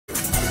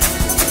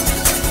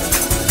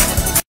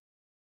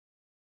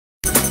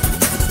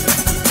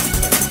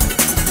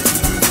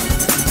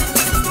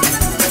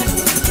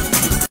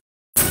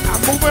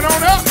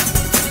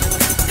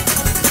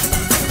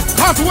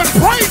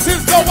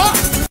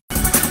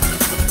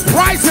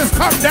praises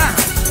come down.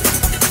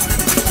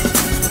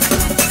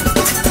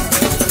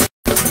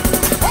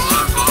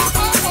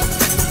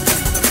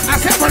 I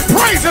said when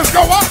praises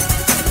go up,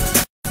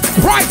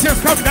 prices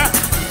come down.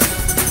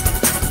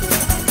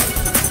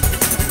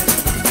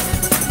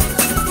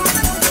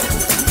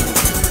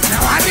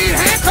 Now I need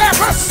hand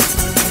clappers.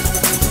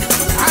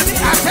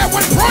 I said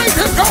when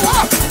praises go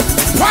up,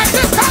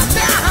 prices come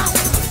down.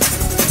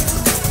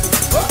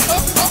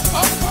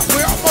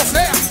 We're almost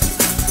there.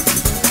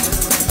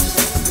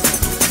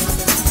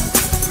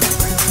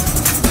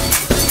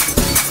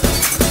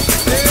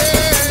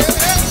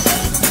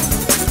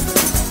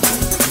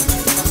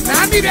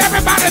 I need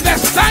everybody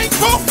that's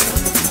thankful.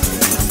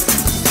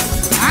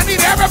 I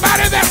need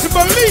everybody that's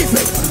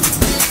believing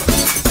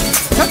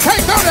to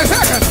take 30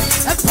 seconds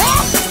and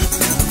pause.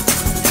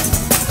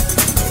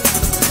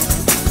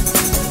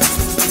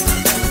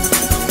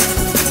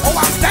 Oh,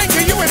 I'm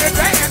thanking you in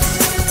advance.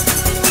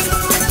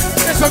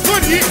 It's a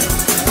good year.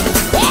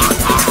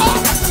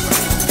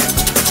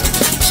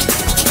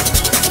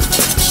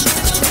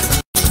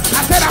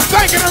 I said I'm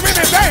thanking him in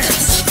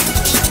advance.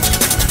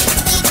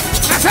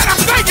 I said I'm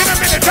thanking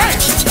him in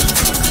advance.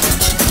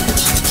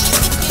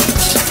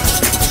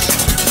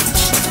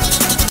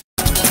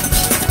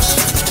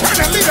 Turn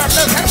the lead up,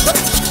 let's have some.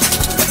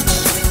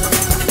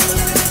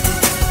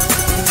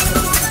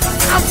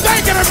 I'm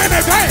thanking him in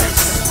advance.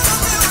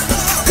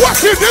 What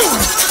you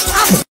doing?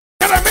 I'm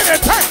thanking him in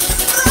advance.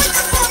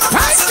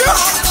 Thank you.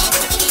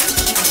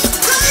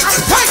 I'm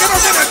thanking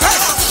him in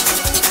advance.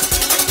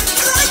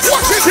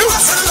 What you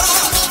doing?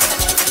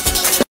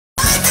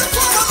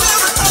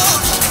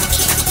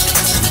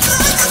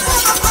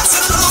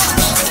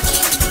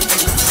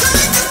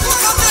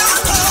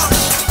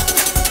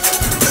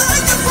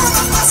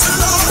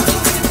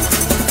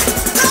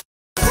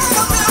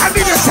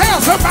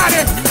 Somebody,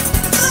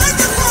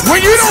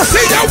 when you don't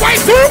see your way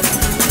through,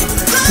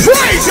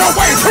 praise your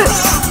way through.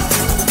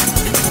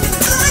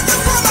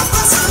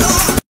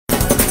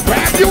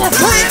 Grab you a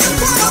friend.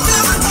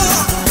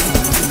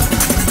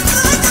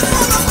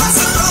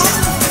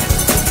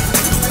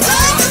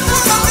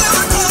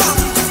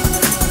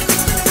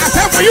 I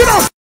said, when you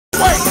don't see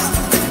your way,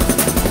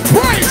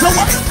 praise your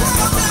way.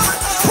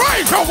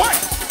 Praise your way.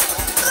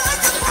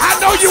 I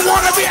know you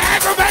want to be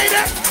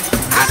aggravated.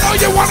 I know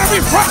you want to be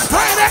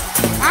frustrated.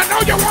 I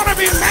know you want to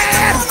be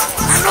mad.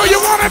 I know you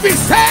want to be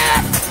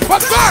sad.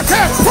 But God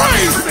said,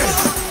 praise me.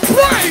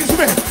 Praise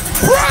me.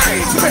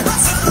 Praise me.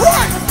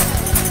 Praise.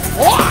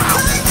 Wow.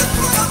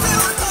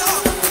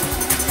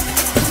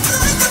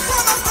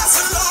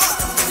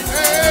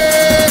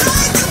 Hey.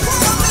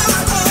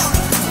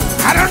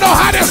 I don't know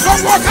how this is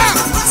going to work out.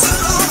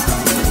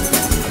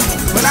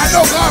 But I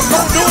know God's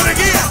going to do it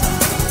again.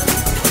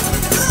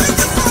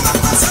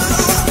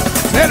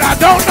 Said I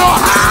don't know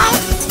how.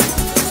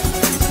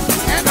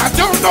 I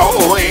don't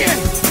know when,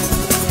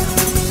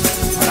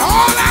 but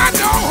all I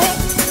know,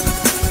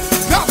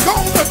 God's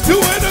gonna do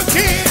it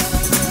again.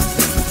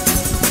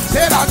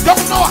 Said I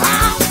don't know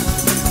how,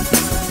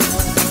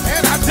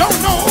 and I don't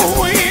know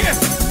when,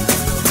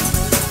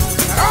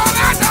 but all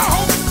I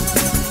know,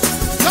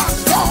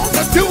 God's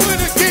gonna do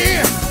it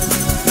again.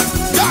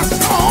 God's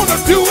gonna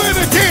do it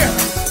again.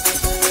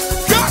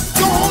 God's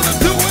gonna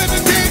do it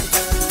again.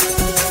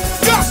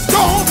 God's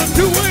gonna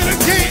do it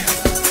again.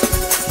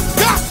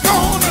 God's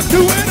gonna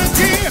do it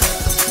again.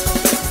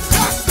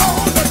 God's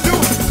gonna do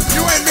it.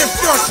 You ain't missed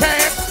your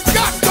chance.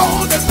 God's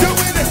gonna do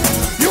it.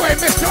 You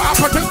ain't missed your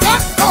opportunity.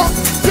 God's gonna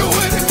do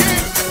it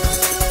again.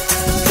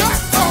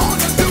 God's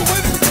gonna do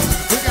it.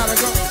 We gotta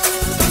go.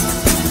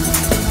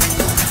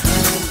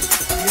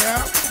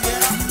 Yeah.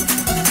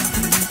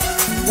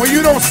 When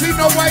you don't see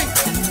no way,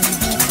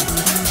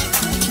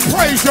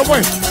 praise your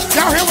way.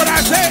 Y'all hear what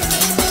I said?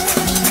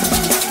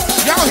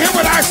 Y'all hear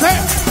what I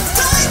said?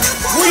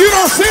 When you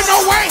don't see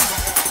no way,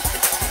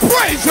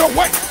 praise your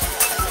way.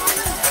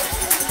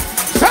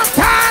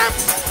 Sometimes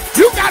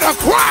you gotta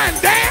cry and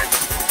dance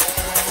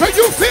so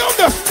you feel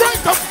the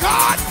strength of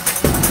God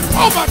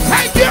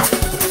overtake you.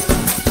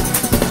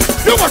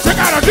 Do what you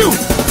gotta do.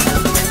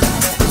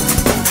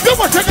 Do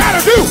what you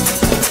gotta do.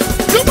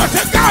 Do what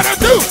you gotta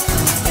do.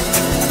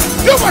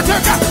 Do what you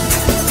gotta.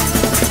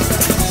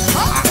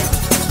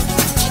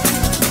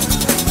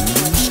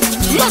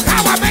 Look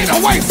how I made a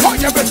way for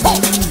you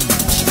before.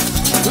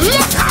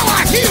 Look how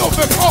I healed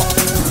before.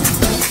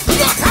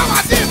 Look how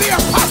I did the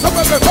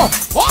impossible before.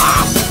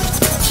 Oh!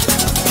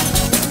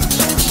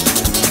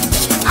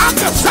 I'm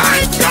the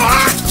same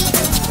God.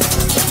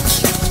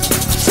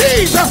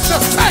 Jesus the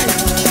same.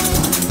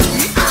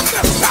 I'm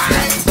the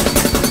same.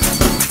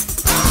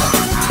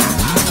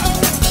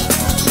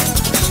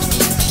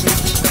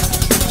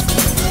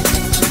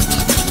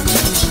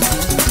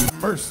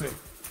 Mercy.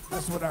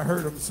 That's what I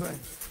heard him say.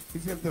 He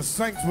said the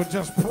saints would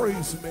just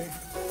praise me,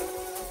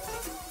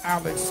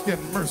 I'll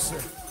extend mercy.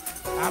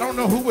 I don't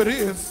know who it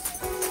is,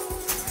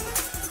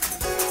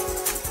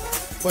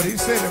 but he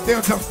said if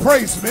they'll just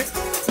praise me,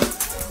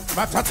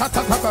 I'll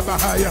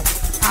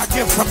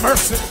give some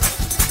mercy.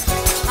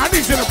 I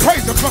need you to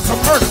praise him for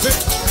some mercy.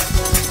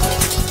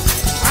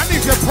 I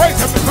need you to praise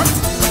him because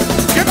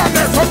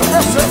for the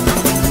mercy of God.